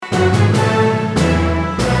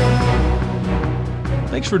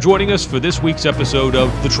Thanks for joining us for this week's episode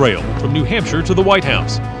of The Trail, from New Hampshire to the White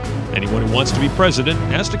House. Anyone who wants to be president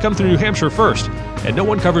has to come through New Hampshire first, and no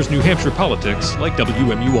one covers New Hampshire politics like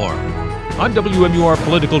WMUR. I'm WMUR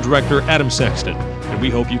Political Director Adam Sexton, and we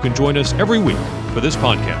hope you can join us every week for this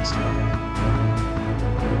podcast.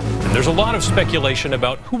 And there's a lot of speculation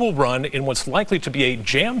about who will run in what's likely to be a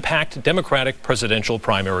jam-packed Democratic presidential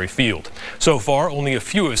primary field. So far, only a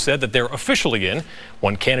few have said that they're officially in.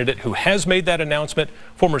 One candidate who has made that announcement,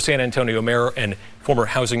 former San Antonio mayor and former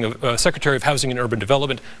Secretary of Housing and Urban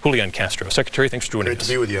Development, Julian Castro. Secretary, thanks for joining us. Great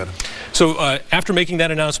to be with you, Adam. So after making that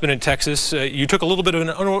announcement in Texas, you took a little bit of an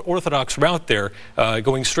unorthodox route there,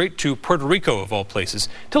 going straight to Puerto Rico, of all places.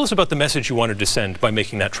 Tell us about the message you wanted to send by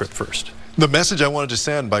making that trip first. The message I wanted to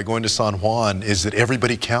send by going to San Juan is that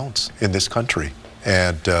everybody counts in this country.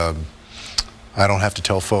 And I don't have to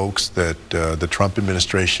tell folks that the Trump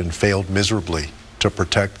administration failed miserably to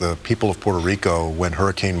protect the people of Puerto Rico when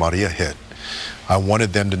Hurricane Maria hit. I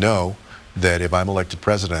wanted them to know that if I'm elected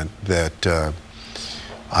president, that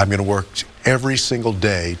I'm going to work every single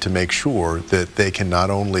day to make sure that they can not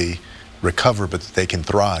only recover, but that they can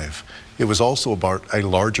thrive. It was also about a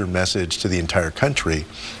larger message to the entire country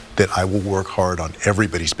that I will work hard on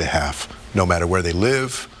everybody's behalf, no matter where they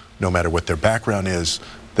live, no matter what their background is,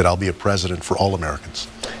 that I'll be a president for all Americans.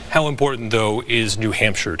 How important, though, is New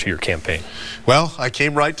Hampshire to your campaign? Well, I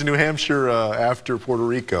came right to New Hampshire after Puerto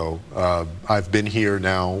Rico. I've been here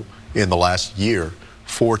now in the last year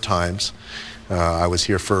 4 times. I was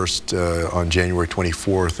here first on January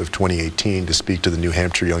 24th of 2018 to speak to the New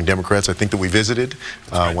Hampshire Young Democrats. I think that we visited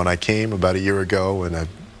when I came about a year ago, and I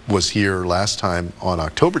was here last time on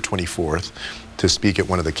October 24th to speak at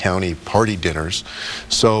one of the county party dinners.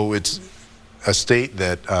 So it's a state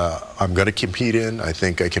that I'm going to compete in. I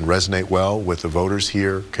think I can resonate well with the voters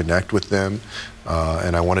here, connect with them,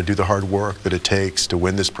 and I want to do the hard work that it takes to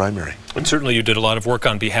win this primary. And certainly you did a lot of work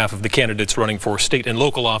on behalf of the candidates running for state and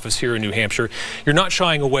local office here in New Hampshire. You're not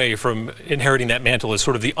shying away from inheriting that mantle as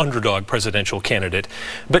sort of the underdog presidential candidate.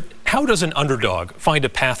 But how does an underdog find a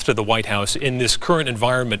path to the White House in this current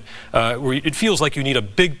environment where it feels like you need a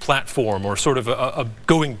big platform or sort of a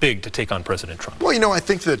going big to take on President Trump? Well, you know, I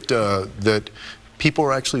think that that people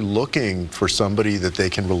are actually looking for somebody that they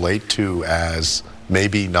can relate to as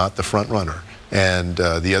maybe not the front runner. And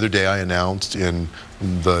the other day I announced in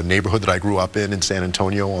the neighborhood that I grew up in San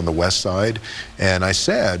Antonio on the west side, and I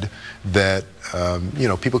said that you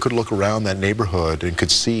know, people could look around that neighborhood and could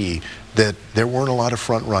see that there weren't a lot of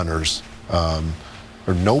front runners,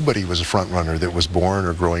 or nobody was a front runner that was born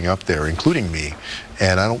or growing up there, including me.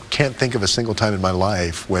 And I can't think of a single time in my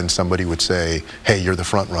life when somebody would say, hey, you're the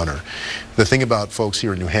front runner. The thing about folks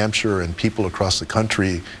here in New Hampshire and people across the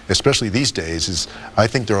country, especially these days, is I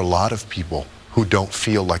think there are a lot of people who don't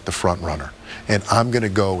feel like the front runner. And I'm going to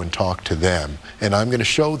go and talk to them, and I'm going to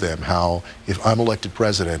show them how, if I'm elected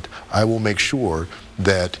president, I will make sure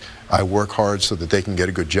that I work hard so that they can get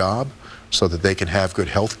a good job, so that they can have good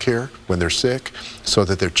health care when they're sick, so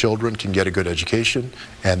that their children can get a good education,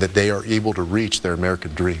 and that they are able to reach their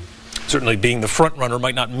American dream. Certainly being the front runner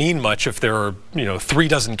might not mean much if there are,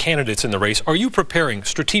 36 candidates in the race. Are you preparing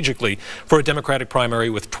strategically for a Democratic primary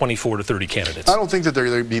with 24 to 30 candidates? I don't think that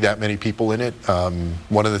there'll be that many people in it.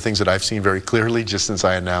 One of the things that I've seen very clearly just since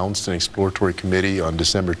I announced an exploratory committee on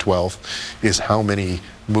December 12th is how many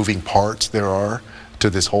moving parts there are to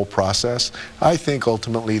this whole process. I think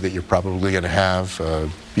ultimately that you're probably going to have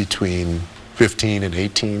between 15 and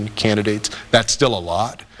 18 candidates. That's still a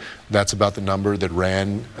lot. That's about the number that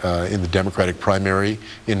ran in the Democratic primary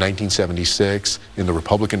in 1976, in the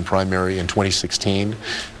Republican primary in 2016.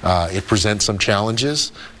 It presents some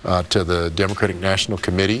challenges to the Democratic National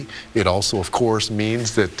Committee. It also, of course,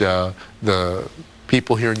 means that the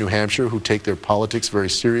people here in New Hampshire who take their politics very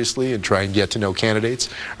seriously and try and get to know candidates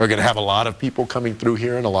are going to have a lot of people coming through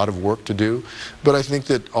here and a lot of work to do. But I think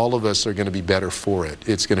that all of us are going to be better for it.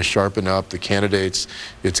 It's going to sharpen up the candidates.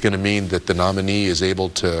 It's going to mean that the nominee is able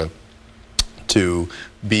to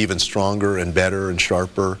be even stronger and better and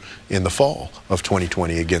sharper in the fall of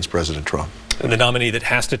 2020 against President Trump. And the nominee that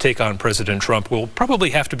has to take on President Trump will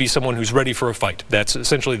probably have to be someone who's ready for a fight. That's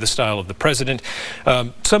essentially the style of the president.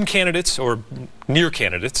 Some candidates, or near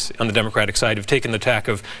candidates on the Democratic side, have taken the tack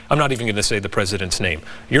of, I'm not even going to say the president's name.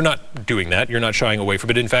 You're not doing that. You're not shying away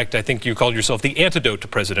from it. In fact, I think you called yourself the antidote to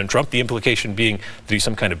President Trump, the implication being that he's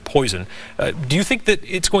some kind of poison. Do you think that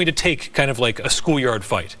it's going to take kind of like a schoolyard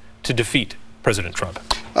fight to defeat President Trump?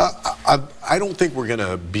 I don't think we're going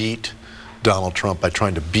to beat Donald Trump by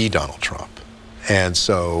trying to be Donald Trump. And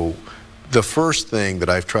so the first thing that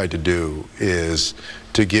I've tried to do is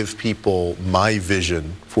to give people my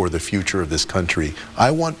vision for the future of this country.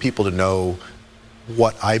 I want people to know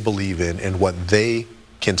what I believe in and what they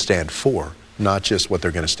can stand for, not just what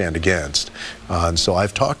they're going to stand against. And so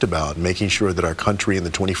I've talked about making sure that our country in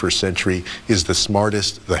the 21st century is the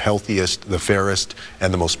smartest, the healthiest, the fairest,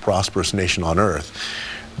 and the most prosperous nation on earth.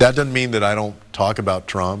 That doesn't mean that I don't talk about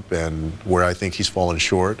Trump and where I think he's fallen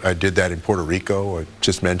short. I did that in Puerto Rico. I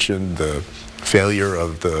just mentioned the failure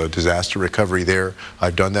of the disaster recovery there.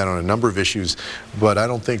 I've done that on a number of issues, but I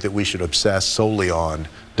don't think that we should obsess solely on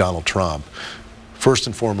Donald Trump. First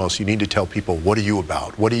and foremost, you need to tell people, what are you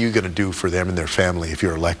about? What are you going to do for them and their family if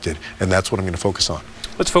you're elected? And that's what I'm going to focus on.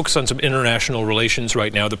 Let's focus on some international relations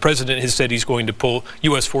right now. The president has said he's going to pull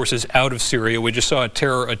U.S. forces out of Syria. We just saw a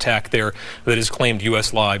terror attack there that has claimed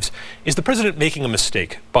U.S. lives. Is the president making a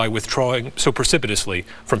mistake by withdrawing so precipitously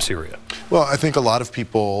from Syria? Well, I think a lot of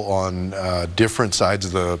people on different sides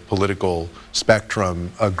of the political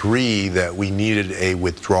spectrum agree that we needed a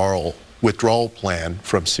withdrawal plan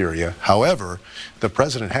from Syria. However, the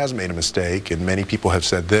president has made a mistake, and many people have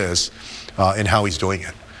said this, in how he's doing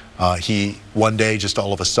it. He, one day, just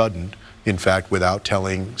all of a sudden, in fact, without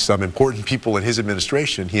telling some important people in his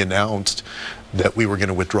administration, he announced that we were going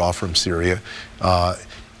to withdraw from Syria.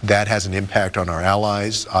 That has an impact on our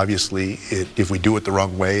allies. Obviously, if we do it the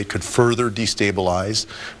wrong way, it could further destabilize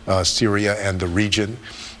Syria and the region.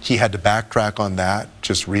 He had to backtrack on that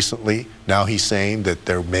just recently. Now he's saying that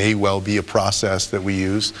there may well be a process that we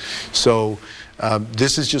use. So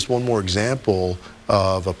this is just one more example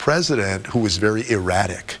of a president who is very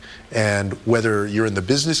erratic. And whether you're in the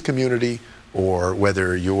business community or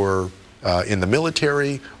whether you're in the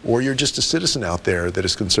military or you're just a citizen out there that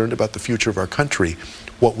is concerned about the future of our country,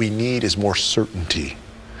 what we need is more certainty.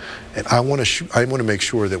 And I want to make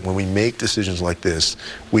sure that when we make decisions like this,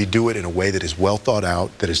 we do it in a way that is well thought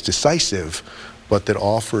out, that is decisive, but that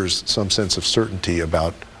offers some sense of certainty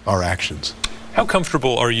about our actions. How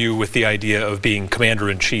comfortable are you with the idea of being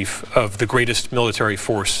commander-in-chief of the greatest military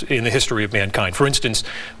force in the history of mankind? For instance,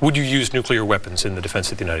 would you use nuclear weapons in the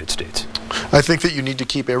defense of the United States? I think that you need to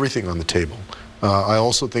keep everything on the table. I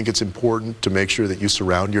also think it's important to make sure that you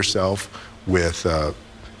surround yourself with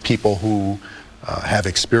people who have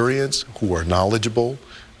experience, who are knowledgeable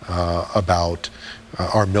about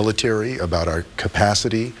our military, about our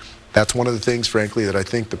capacity. That's one of the things, frankly, that I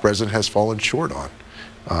think the president has fallen short on.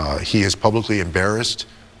 He has publicly embarrassed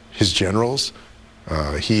his generals.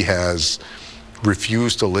 He has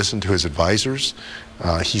refused to listen to his advisors.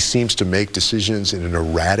 He seems to make decisions in an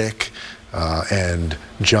erratic and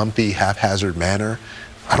jumpy, haphazard manner.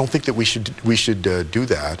 I don't think that we should do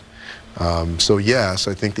that. So yes,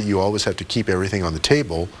 I think that you always have to keep everything on the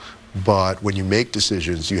table, but when you make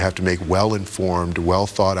decisions, you have to make well-informed,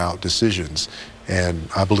 well-thought-out decisions, and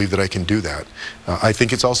I believe that I can do that. I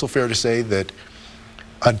think it's also fair to say that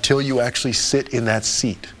until you actually sit in that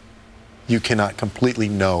seat, you cannot completely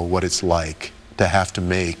know what it's like to have to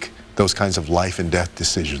make those kinds of life and death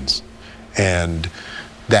decisions. And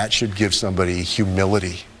that should give somebody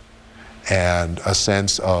humility and a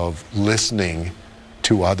sense of listening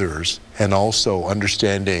to others and also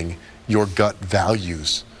understanding your gut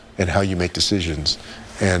values and how you make decisions.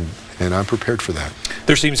 And I'm prepared for that.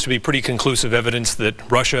 There seems to be pretty conclusive evidence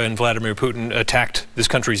that Russia and Vladimir Putin attacked this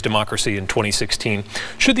country's democracy in 2016.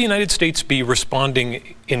 Should the United States be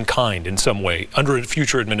responding in kind in some way under a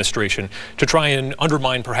future administration to try and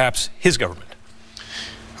undermine perhaps his government?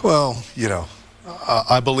 Well, you know,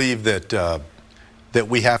 I believe that that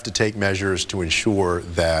we have to take measures to ensure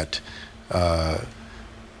that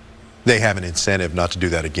they have an incentive not to do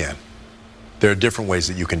that again. There are different ways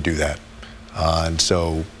that you can do that. And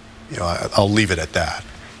so, you know, I'll leave it at that.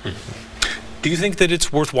 Do you think that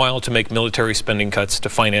it's worthwhile to make military spending cuts to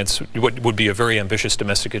finance what would be a very ambitious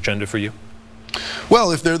domestic agenda for you?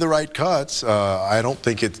 Well, if they're the right cuts, I don't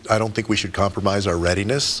think we should compromise our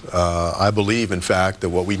readiness. I believe, in fact, that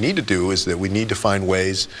what we need to do is that we need to find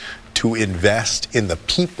ways to invest in the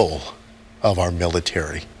people of our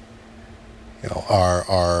military. You know,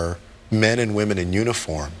 our men and women in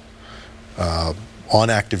uniform, on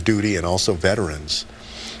active duty and also veterans,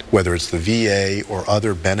 whether it's the VA or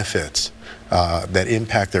other benefits that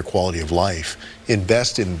impact their quality of life,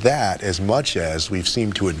 invest in that as much as we've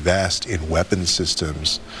seemed to invest in weapons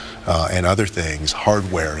systems and other things,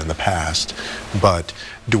 hardware in the past. But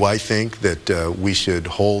do I think that we should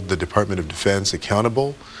hold the Department of Defense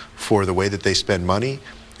accountable for the way that they spend money,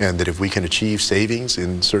 and that if we can achieve savings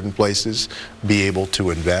in certain places, be able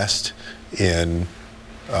to invest in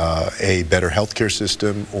a better healthcare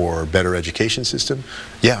system or better education system?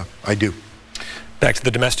 Yeah, I do. Back to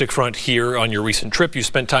the domestic front here on your recent trip. You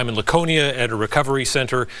spent time in Laconia at a recovery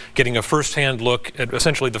center, getting a firsthand look at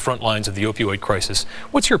essentially the front lines of the opioid crisis.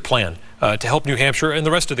 What's your plan to help New Hampshire and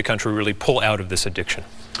the rest of the country really pull out of this addiction?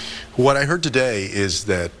 What I heard today is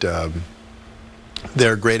that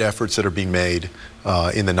there are great efforts that are being made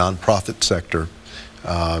in the nonprofit sector.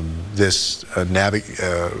 This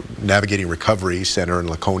Navigating Recovery Center in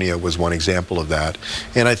Laconia was one example of that.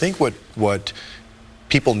 And I think what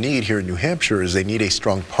people need here in New Hampshire is they need a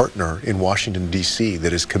strong partner in Washington, D.C.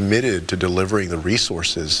 that is committed to delivering the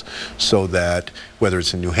resources so that whether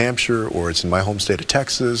it's in New Hampshire or it's in my home state of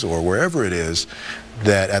Texas or wherever it is,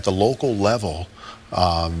 that at the local level,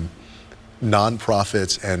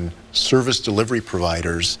 nonprofits and service delivery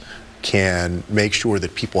providers can make sure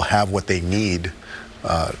that people have what they need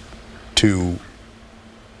to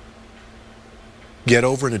get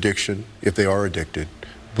over an addiction if they are addicted,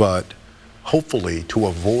 but hopefully to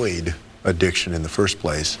avoid addiction in the first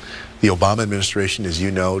place. The Obama administration, as you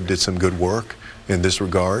know, did some good work in this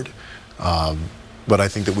regard, but I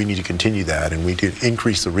think that we need to continue that, and we need to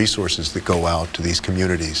increase the resources that go out to these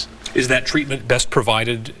communities. Is that treatment best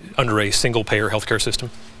provided under a single-payer healthcare system?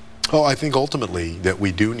 Oh, I think ultimately that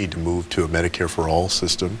we do need to move to a Medicare for all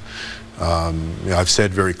system. I've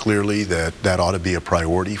said very clearly that that ought to be a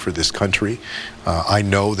priority for this country. I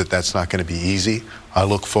know that that's not going to be easy. I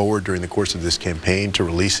look forward during the course of this campaign to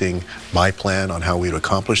releasing my plan on how we would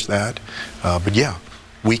accomplish that. But yeah,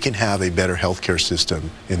 we can have a better healthcare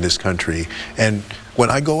system in this country. And when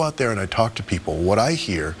I go out there and I talk to people, what I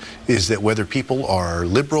hear is that whether people are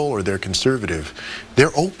liberal or they're conservative,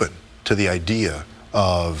 they're open to the idea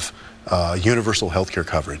of universal healthcare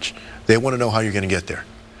coverage. They want to know how you're going to get there.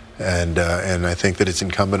 And I think that it's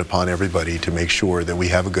incumbent upon everybody to make sure that we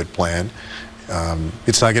have a good plan.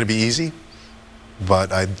 It's not going to be easy,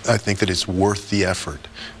 but I think that it's worth the effort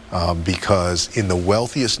because in the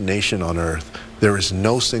wealthiest nation on earth, there is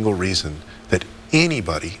no single reason that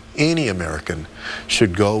anybody, any American,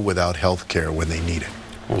 should go without health care when they need it.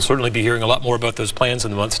 We'll certainly be hearing a lot more about those plans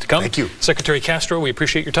in the months to come. Thank you. Secretary Castro, we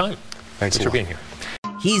appreciate your time. Thanks for being here.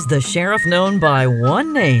 He's the sheriff known by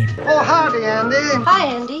one name. Oh, howdy, Andy. Hi,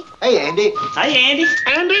 Andy. Hey, Andy. Hi, Andy.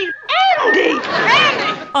 Andy. Andy!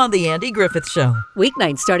 Andy! On The Andy Griffith Show.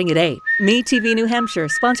 Weeknights starting at 8. MeTV New Hampshire,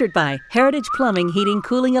 sponsored by Heritage Plumbing, Heating,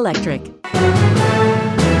 Cooling, Electric.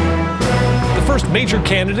 The first major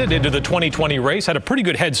candidate into the 2020 race had a pretty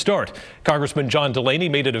good head start. Congressman John Delaney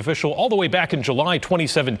made it official all the way back in July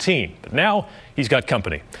 2017. But now he's got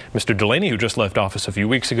company. Mr. Delaney, who just left office a few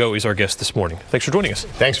weeks ago, is our guest this morning. Thanks for joining us.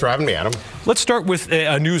 Thanks for having me, Adam. Let's start with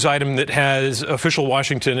a news item that has official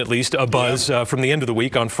Washington, at least, a buzz from the end of the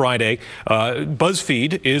week on Friday.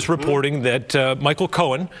 BuzzFeed is reporting that Michael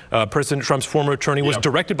Cohen, President Trump's former attorney, was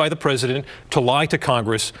directed by the president to lie to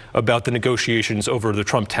Congress about the negotiations over the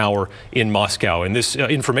Trump Tower in Moscow. And this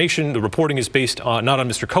information, the reporting is based on, not on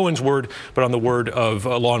Mr. Cohen's word, but on the word of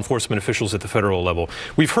law enforcement officials at the federal level.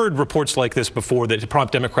 We've heard reports like this before that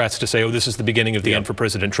prompt Democrats to say, oh, this is the beginning of the end for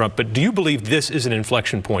President Trump. But do you believe this is an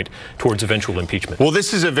inflection point towards eventual impeachment? Well,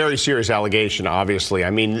 this is a very serious allegation, obviously.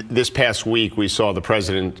 I mean, this past week, we saw the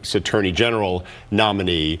president's attorney general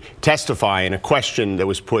nominee testify, and a question that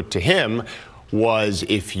was put to him was,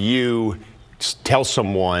 if you tell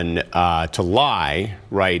someone to lie,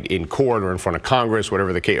 right, in court or in front of Congress,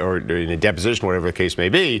 whatever the case, or in a deposition, whatever the case may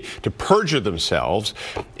be, to perjure themselves,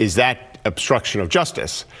 is that obstruction of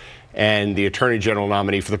justice? And the attorney general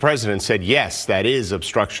nominee for the president said, yes, that is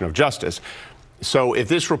obstruction of justice. So if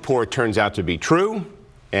this report turns out to be true,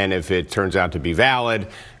 and if it turns out to be valid,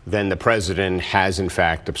 then the president has, in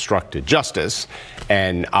fact, obstructed justice.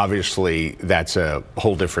 And obviously, that's a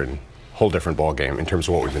whole different ballgame in terms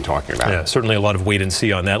of what we've been talking about. Yeah, certainly a lot of wait and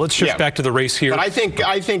see on that. Let's shift back to the race here. But I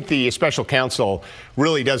think the special counsel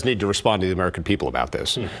really does need to respond to the American people about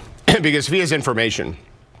this. Because if he has information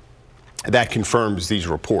that confirms these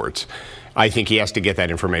reports, I think he has to get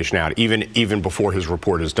that information out, even before his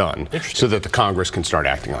report is done, so that the Congress can start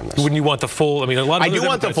acting on this. Wouldn't you want the full? I mean, a lot of I do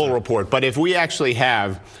want the full report, but if we actually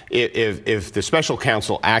have, if the special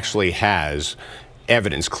counsel actually has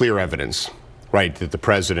evidence, clear evidence, right, that the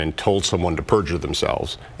president told someone to perjure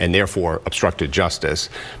themselves and therefore obstructed justice,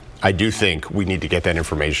 I do think we need to get that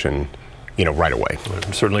information, right away.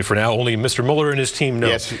 Certainly for now, only Mr. Mueller and his team know.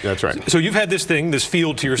 Yes, that's right. So you've had this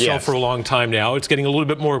field to yourself for a long time now. It's getting a little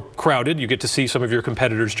bit more crowded. You get to see some of your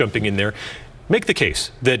competitors jumping in there. Make the case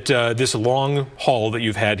that this long haul that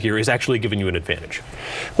you've had here is actually giving you an advantage.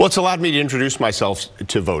 Well, it's allowed me to introduce myself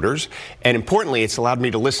to voters, and importantly, it's allowed me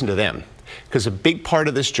to listen to them. Because a big part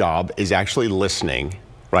of this job is actually listening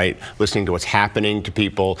right? Listening to what's happening to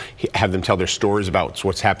people, have them tell their stories about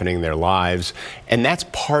what's happening in their lives. And that's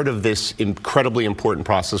part of this incredibly important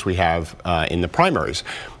process we have in the primaries.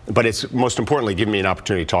 But it's most importantly giving me an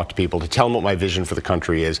opportunity to talk to people, to tell them what my vision for the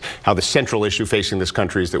country is, how the central issue facing this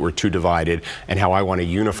country is that we're too divided, and how I want to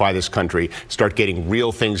unify this country, start getting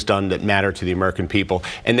real things done that matter to the American people,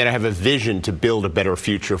 and that I have a vision to build a better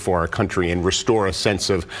future for our country and restore a sense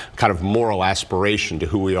of kind of moral aspiration to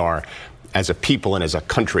who we are as a people and as a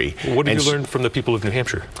country. What did you learn from the people of New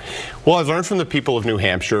Hampshire? Well, I've learned from the people of New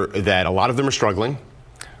Hampshire that a lot of them are struggling,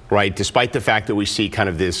 right? Despite the fact that we see kind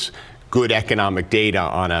of this good economic data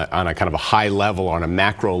on a kind of a high level, on a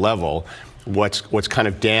macro level, what's kind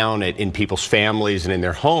of down in people's families and in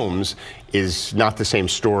their homes is not the same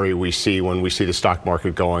story we see when we see the stock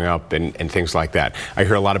market going up and things like that. I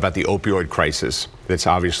hear a lot about the opioid crisis that's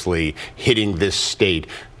obviously hitting this state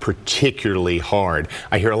particularly hard.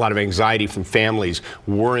 I hear a lot of anxiety from families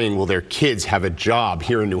worrying, will their kids have a job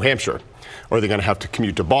here in New Hampshire? Or are they going to have to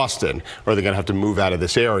commute to Boston? Or are they going to have to move out of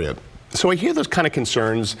this area? So I hear those kind of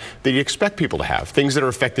concerns that you expect people to have, things that are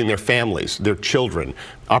affecting their families, their children,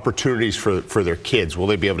 opportunities for their kids. Will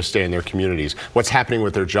they be able to stay in their communities? What's happening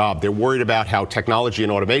with their job? They're worried about how technology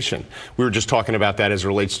and automation, we were just talking about that as it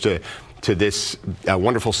relates to this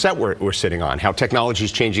wonderful set we're sitting on, how technology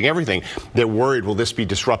is changing everything. They're worried, will this be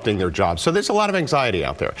disrupting their jobs? So there's a lot of anxiety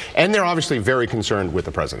out there. And they're obviously very concerned with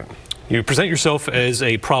the president. You present yourself as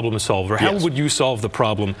a problem solver. How Yes. would you solve the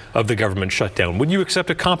problem of the government shutdown? Would you accept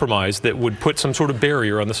a compromise that would put some sort of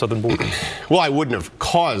barrier on the southern border? Well, I wouldn't have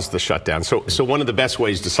caused the shutdown. So one of the best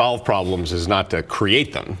ways to solve problems is not to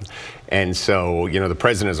create them. And so, you know, the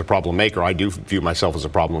president is a problem maker. I do view myself as a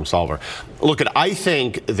problem solver. Look, I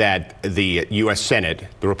think that the U.S. Senate,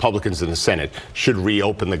 the Republicans in the Senate, should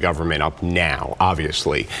reopen the government up now,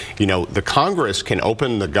 obviously. You know, the Congress can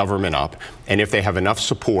open the government up, and if they have enough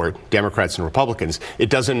support, Democrats and Republicans, it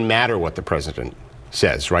doesn't matter what the president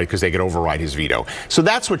says, right? Because they could override his veto. So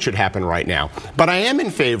that's what should happen right now. But I am in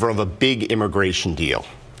favor of a big immigration deal.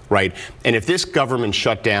 Right? And if this government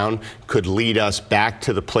shutdown could lead us back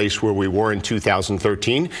to the place where we were in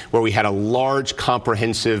 2013, where we had a large,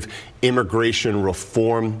 comprehensive immigration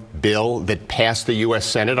reform bill that passed the U.S.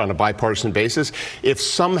 Senate on a bipartisan basis, if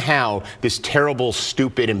somehow this terrible,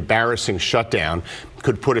 stupid, embarrassing shutdown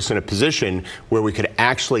could put us in a position where we could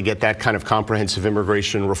actually get that kind of comprehensive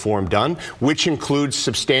immigration reform done, which includes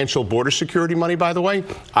substantial border security money, by the way,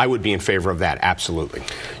 I would be in favor of that, absolutely.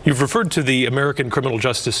 You've referred to the American criminal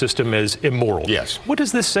justice system as immoral. Yes. What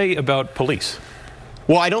does this say about police?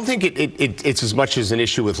 Well, I don't think it's as much as an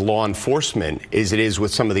issue with law enforcement as it is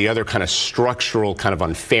with some of the other kind of structural kind of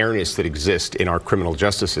unfairness that exists in our criminal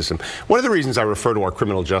justice system. One of the reasons I refer to our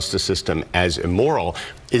criminal justice system as immoral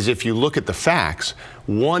is if you look at the facts,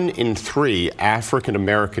 1 in 3 African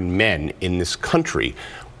American men in this country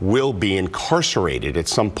will be incarcerated at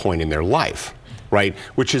some point in their life. Right,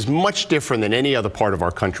 which is much different than any other part of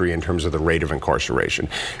our country in terms of the rate of incarceration.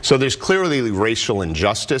 So there's clearly racial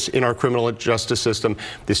injustice in our criminal justice system.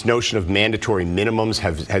 This notion of mandatory minimums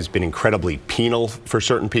has been incredibly penal for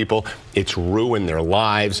certain people. It's ruined their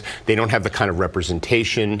lives. They don't have the kind of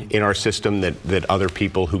representation in our system that other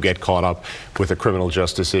people who get caught up with a criminal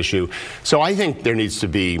justice issue. So I think there needs to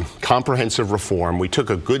be comprehensive reform. We took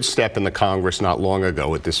a good step in the Congress not long ago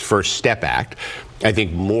with this First Step Act. I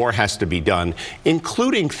think more has to be done,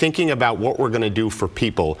 including thinking about what we're going to do for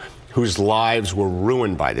people whose lives were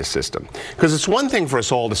ruined by this system. Because it's one thing for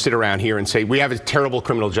us all to sit around here and say, we have a terrible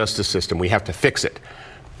criminal justice system, we have to fix it.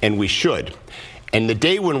 And we should. And the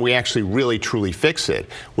day when we actually really truly fix it,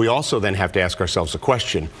 we also then have to ask ourselves a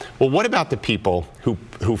question. Well, what about the people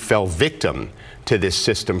who fell victim to this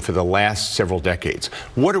system for the last several decades?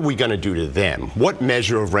 What are we going to do to them? What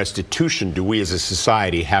measure of restitution do we as a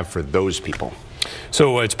society have for those people?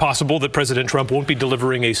 So it's possible that President Trump won't be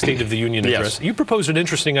delivering a State of the Union address. Yes. You proposed an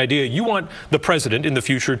interesting idea. You want the president in the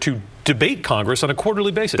future to debate Congress on a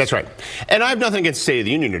quarterly basis. That's right. And I have nothing against State of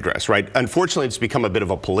the Union address, right? Unfortunately, it's become a bit of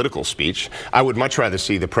a political speech. I would much rather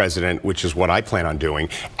see the president, which is what I plan on doing,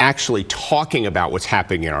 actually talking about what's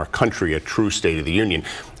happening in our country, a true State of the Union.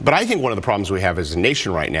 But I think one of the problems we have as a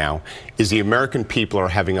nation right now is the American people are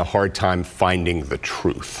having a hard time finding the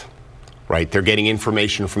truth. Right? They're getting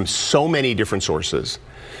information from so many different sources,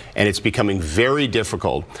 and it's becoming very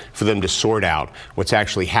difficult for them to sort out what's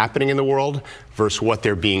actually happening in the world versus what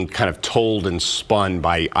they're being kind of told and spun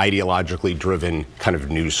by ideologically driven kind of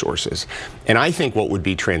news sources. And I think what would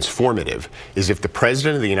be transformative is if the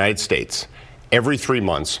President of the United States every 3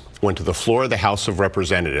 months went to the floor of the House of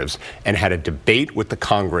Representatives and had a debate with the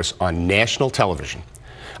Congress on national television.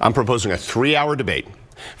 I'm proposing a 3-hour debate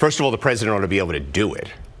First of all, the president ought to be able to do it,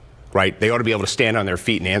 right? They ought to be able to stand on their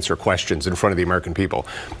feet and answer questions in front of the American people.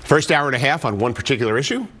 First hour and a half on one particular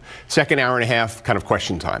issue, second hour and a half kind of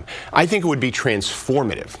question time. I think it would be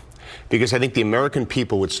transformative, because I think the American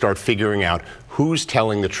people would start figuring out who's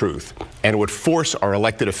telling the truth, and it would force our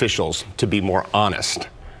elected officials to be more honest,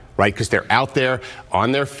 right? Because they're out there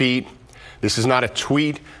on their feet. This is not a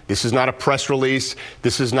tweet. This is not a press release.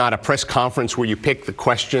 This is not a press conference where you pick the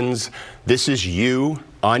questions. This is you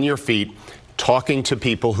on your feet talking to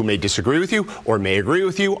people who may disagree with you or may agree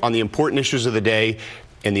with you on the important issues of the day,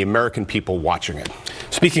 and the American people watching it.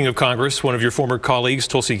 Speaking of Congress, one of your former colleagues,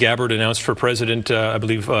 Tulsi Gabbard, announced for president, I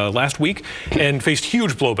believe, last week, and faced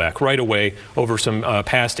huge blowback right away over some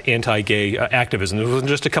past anti-gay activism. It wasn't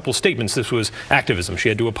just a couple statements. This was activism. She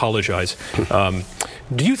had to apologize.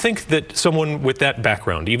 Do you think that someone with that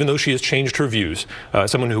background, even though she has changed her views,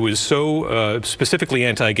 someone who is so specifically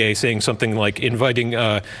anti-gay, saying something like inviting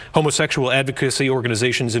homosexual advocacy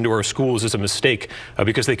organizations into our schools is a mistake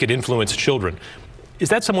because they could influence children, is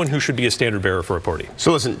that someone who should be a standard bearer for a party?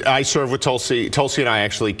 So listen, I served with Tulsi. Tulsi and I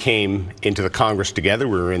actually came into the Congress together.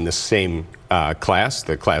 We were in the same class,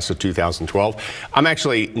 the class of 2012. I'm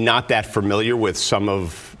actually not that familiar with some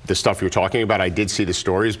of the stuff you're talking about. I did see the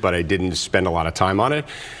stories, but I didn't spend a lot of time on it.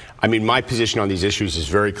 I mean, my position on these issues is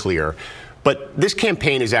very clear. But this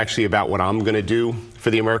campaign is actually about what I'm going to do for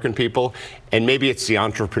the American people. And maybe it's the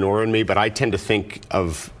entrepreneur in me, but I tend to think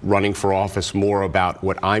of running for office more about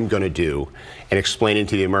what I'm going to do and explaining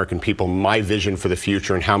to the American people my vision for the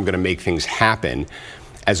future and how I'm going to make things happen,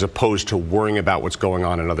 as opposed to worrying about what's going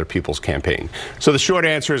on in other people's campaign. So the short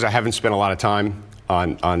answer is I haven't spent a lot of time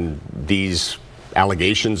on these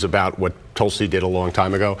allegations about what Tulsi did a long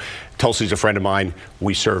time ago. Tulsi's a friend of mine.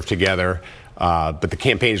 We served together. But the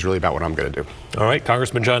campaign is really about what I'm going to do. All right,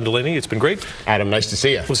 Congressman John Delaney, it's been great. Adam, nice to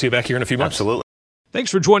see you. We'll see you back here in a few months. Absolutely.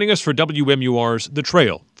 Thanks for joining us for WMUR's The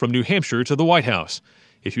Trail, from New Hampshire to the White House.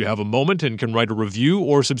 If you have a moment and can write a review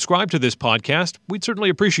or subscribe to this podcast, we'd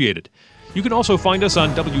certainly appreciate it. You can also find us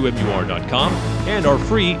on WMUR.com and our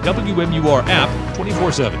free WMUR app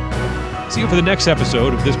 24/7. See you for the next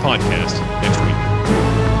episode of this podcast next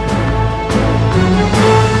week.